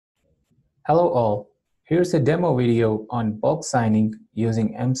Hello all, here's a demo video on bulk signing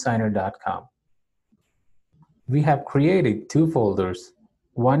using emSigner.com. We have created two folders,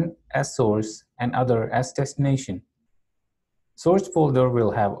 one as source and other as destination. Source folder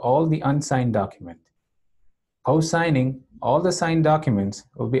will have all the unsigned document. Post-signing, all the signed documents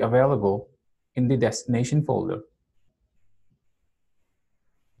will be available in the destination folder.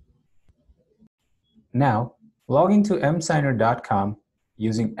 Now, log into emSigner.com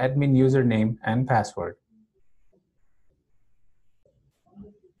using admin username and password.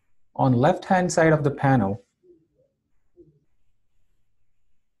 On left-hand side of the panel,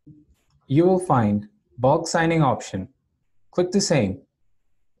 you will find bulk signing option. Click the same.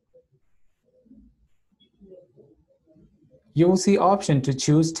 You will see option to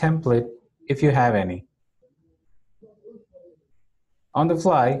choose template if you have any. On the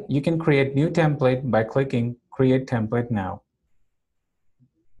fly, you can create new template by clicking Create Template Now.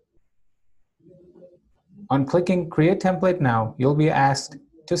 On clicking Create Template Now, you'll be asked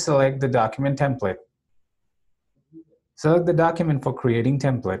to select the document template. Select the document for creating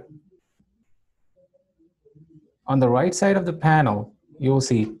template. On the right side of the panel, you will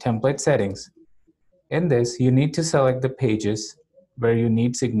see Template Settings. In this, you need to select the pages where you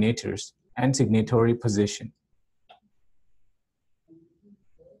need signatures and signatory position.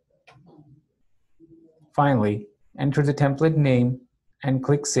 Finally, enter the template name and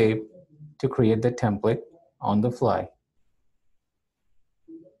click Save to create the template on the fly.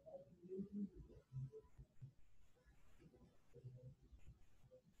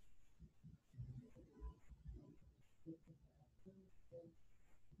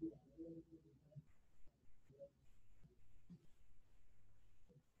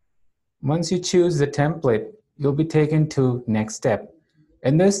 Once you choose the template, you'll be taken to next step.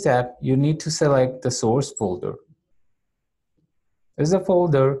 In this step, you need to select the source folder. This is a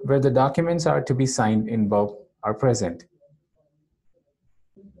folder where the documents are to be signed in bulk are present.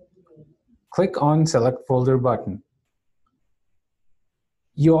 Click on Select Folder button.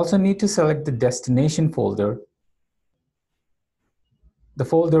 You also need to select the destination folder, the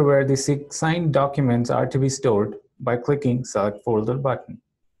folder where the signed documents are to be stored by clicking Select Folder button.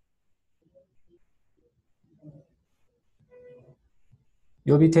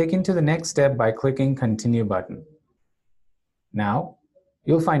 You'll be taken to the next step by clicking Continue button. Now,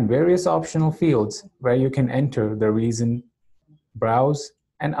 you'll find various optional fields where you can enter the reason, browse,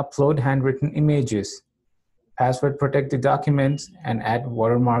 and upload handwritten images, password protect the documents, and add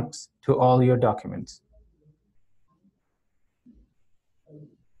watermarks to all your documents.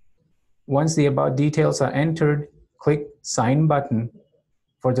 Once the above details are entered, click Sign button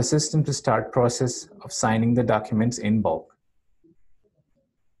for the system to start process of signing the documents in bulk.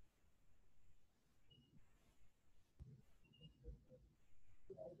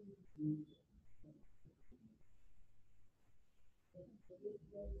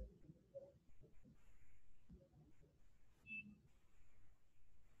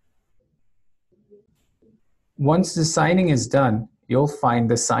 Once the signing is done, you'll find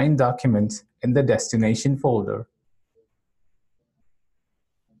the signed documents in the destination folder.